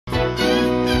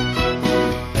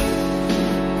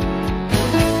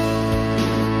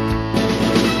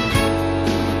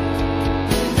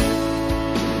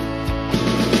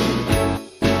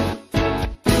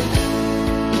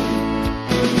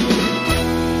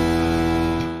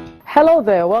Hello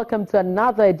there, welcome to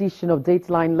another edition of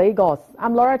Dateline Lagos.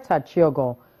 I'm Loretta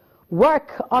Chiogo.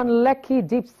 Work on Lekki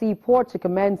Deep Sea Port to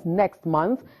commence next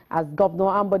month as Governor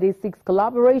Ambode seeks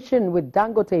collaboration with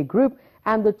Dangote Group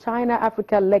and the China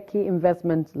Africa Lekki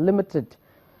Investment Limited.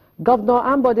 Governor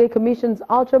Ambode commissions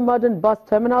ultra-modern bus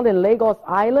terminal in Lagos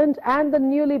Island and the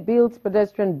newly built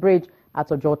pedestrian bridge at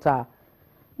Ojota.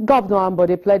 Governor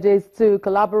Ambode pledges to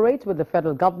collaborate with the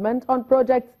federal government on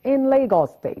projects in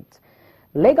Lagos State.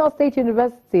 Lagos State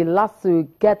University, LASU,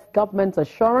 gets government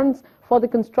assurance for the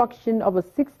construction of a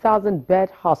 6,000-bed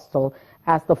hostel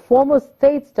as the former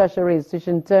state tertiary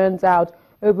institution turns out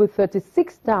over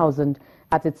 36,000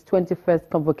 at its 21st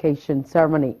convocation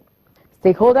ceremony.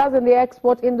 Stakeholders in the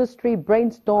export industry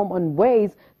brainstorm on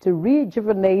ways to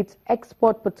rejuvenate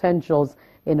export potentials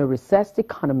in a recessed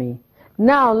economy.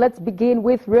 Now, let's begin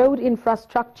with road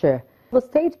infrastructure. The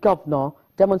state governor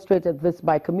demonstrated this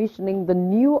by commissioning the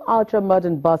new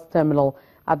ultra-modern bus terminal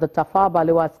at the Tafawa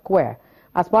Balewa Square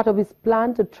as part of his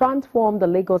plan to transform the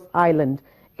Lagos Island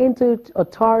into a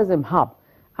tourism hub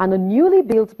and a newly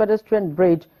built pedestrian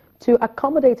bridge to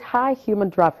accommodate high human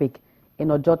traffic in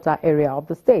Ojota area of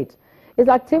the state. His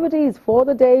activities for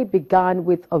the day began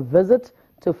with a visit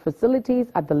to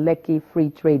facilities at the Lekki Free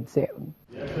Trade Zone.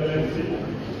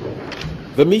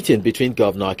 The meeting between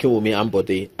Governor Akinwumi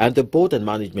Ambode and the board and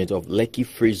management of Lekki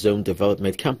Free Zone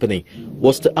Development Company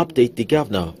was to update the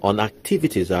governor on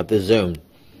activities at the zone.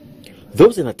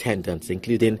 Those in attendance,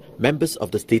 including members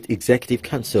of the State Executive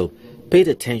Council, paid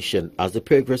attention as the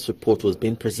progress report was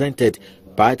being presented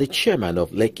by the chairman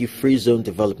of Lekki Free Zone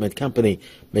Development Company,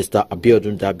 Mr.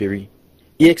 Abiodun Dabiri.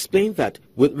 He explained that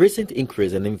with recent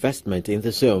increase in investment in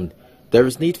the zone, there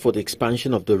is need for the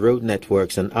expansion of the road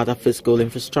networks and other physical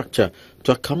infrastructure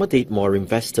to accommodate more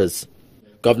investors.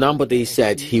 Governor Ambode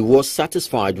said he was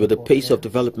satisfied with the pace of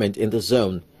development in the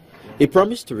zone. He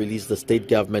promised to release the state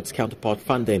government's counterpart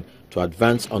funding to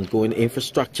advance ongoing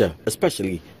infrastructure,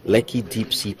 especially Lekki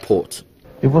Deep Sea Port.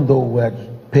 Even though we had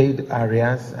paid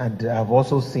arrears, and I've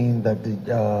also seen that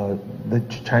the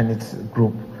Chinese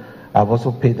group have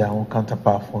also paid their own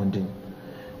counterpart funding,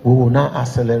 we will now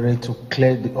accelerate to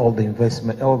clear all the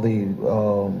investment, all the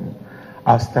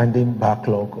outstanding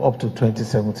backlog up to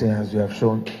 2017, as you have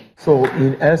shown. So,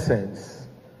 in essence,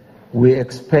 we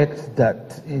expect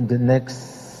that in the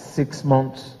next 6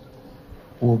 months,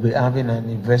 we'll be having an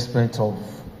investment of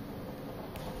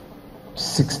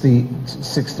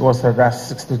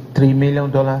 $63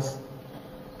 million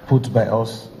put by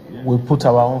us. We put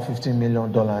our own $15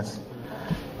 million.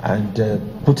 And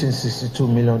putting $62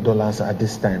 million at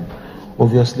this time.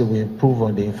 Obviously, we improve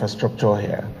on the infrastructure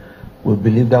here. We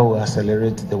believe that will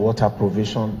accelerate the water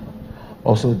provision,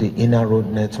 also the inner road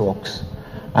networks,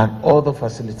 and all the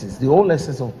facilities. The whole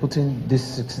essence of putting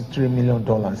this $63 million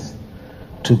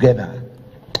together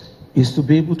is to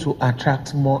be able to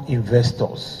attract more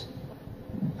investors.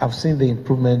 I've seen the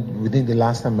improvement within the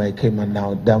last time I came, and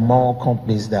now there are more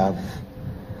companies that have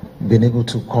been able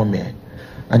to come here.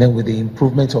 And then with the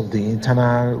improvement of the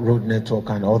internal road network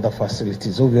and other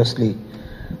facilities, obviously,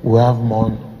 we have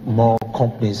more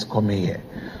companies coming here.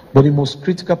 But the most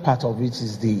critical part of it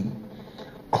is the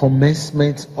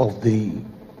commencement of the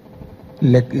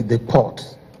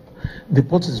port. The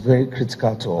port is very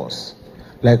critical to us.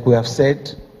 Like we have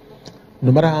said,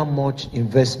 no matter how much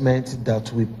investment that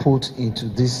we put into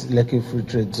this Lekki Free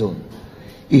Trade Zone,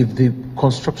 if the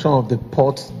construction of the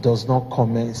port does not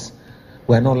commence,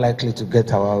 we're not likely to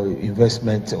get our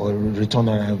investment or return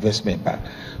on our investment back.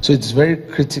 So it's very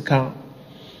critical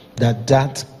that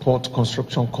that port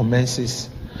construction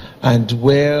commences, and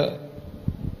where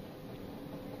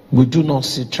we do not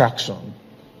see traction,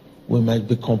 we might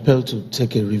be compelled to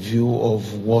take a review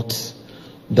of what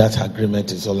that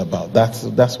agreement is all about.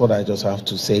 That's what I just have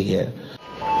to say here.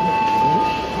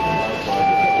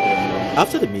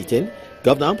 After the meeting,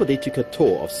 Governor Ambode took a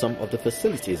tour of some of the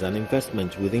facilities and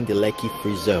investment within the Lekki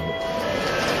Free Zone.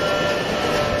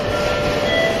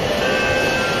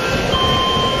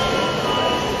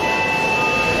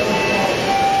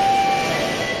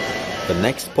 The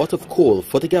next port of call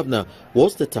for the governor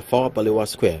was the Tafawa Balewa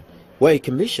Square, where he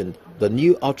commissioned the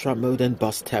new ultra-modern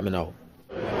bus terminal.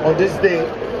 On this day,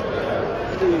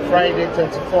 Friday,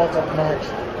 24th of March,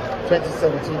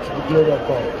 2017, to the glory of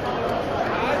God.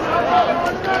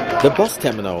 The bus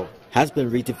terminal has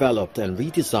been redeveloped and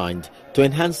redesigned to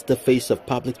enhance the face of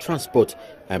public transport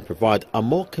and provide a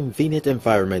more convenient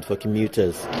environment for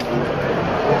commuters.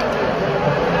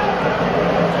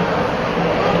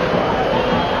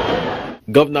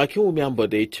 Governor Akinwumi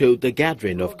Ambode told the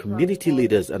gathering of community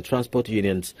leaders and transport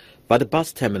unions that the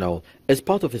bus terminal is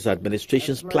part of his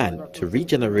administration's plan to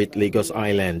regenerate Lagos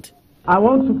Island. I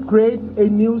want to create a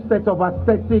new set of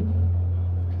aesthetics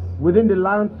within the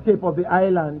landscape of the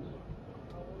island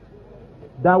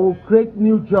that will create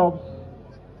new jobs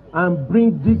and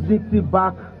bring dignity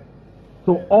back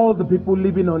to all the people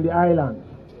living on the island.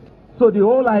 So the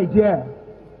whole idea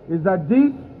is that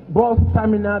this bus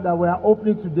terminal that we are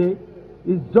opening today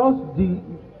is just the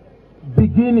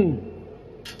beginning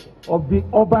of the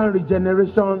urban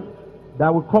regeneration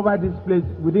that will cover this place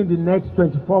within the next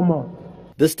 24 months.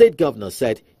 The state governor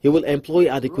said he will employ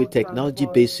adequate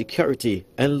technology-based security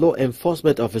and law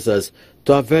enforcement officers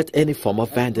to avert any form of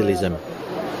vandalism.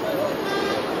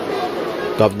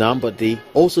 Governor Ambode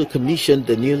also commissioned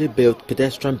the newly built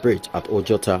pedestrian bridge at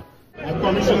Ojota. I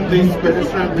commissioned this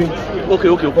pedestrian bridge for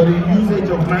the usage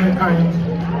of mankind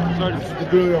to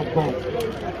the glory of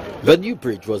God. The new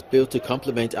bridge was built to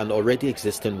complement an already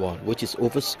existing one, which is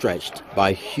overstretched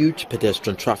by huge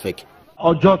pedestrian traffic.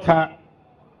 Ojota,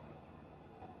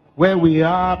 where we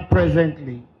are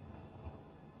presently,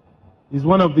 is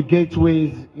one of the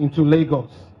gateways into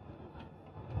Lagos.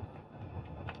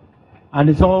 And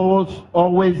it's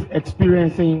always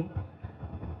experiencing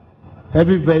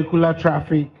heavy vehicular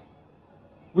traffic,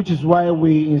 which is why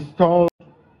we installed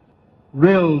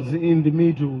rails in the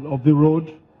middle of the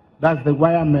road, that's the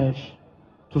wire mesh,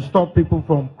 to stop people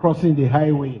from crossing the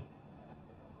highway.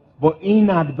 But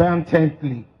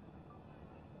inadvertently,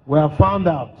 we have found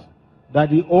out that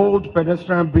the old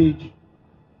pedestrian bridge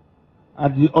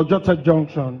at the Ojota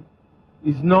junction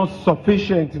is not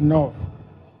sufficient enough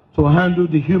to handle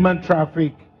the human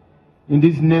traffic in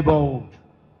this neighborhood.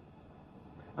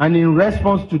 And in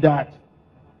response to that,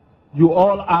 you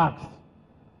all asked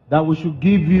that we should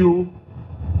give you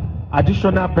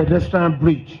additional pedestrian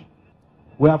bridge.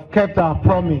 We have kept our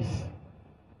promise.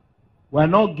 We are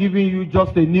not giving you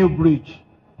just a new bridge.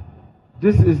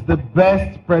 This is the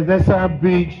best pedestrian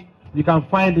bridge you can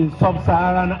find in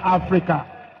sub-Saharan Africa.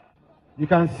 You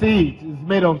can see it. It's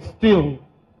made of steel.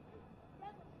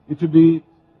 It will be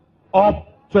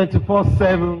up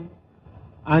 24/7,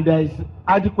 and there is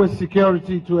adequate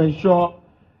security to ensure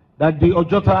that the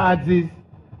Ojota axis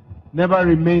never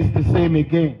remains the same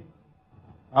again.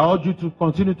 I urge you to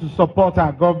continue to support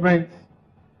our government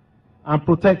and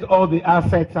protect all the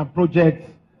assets and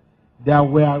projects that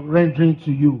we are rendering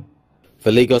to you.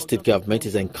 The Lagos State government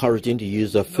is encouraging the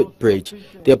use of footbridge,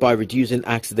 thereby reducing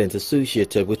accidents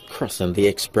associated with crossing the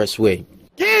expressway.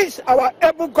 This is our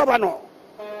able governor.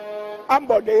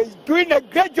 Ambode is doing a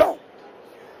great job.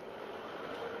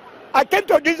 I came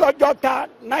to this Ojota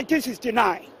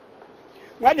 1969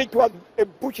 when it was a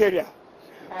bush area.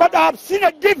 But I have seen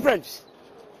a difference.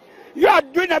 You are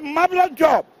doing a marvelous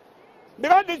job.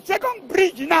 Because the second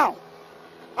bridge now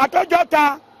at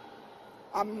Ojota,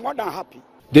 I'm more than happy.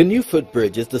 The new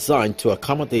footbridge is designed to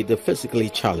accommodate the physically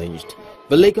challenged.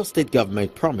 The Lagos State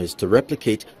government promised to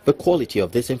replicate the quality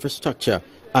of this infrastructure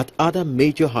at other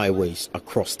major highways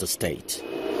across the state.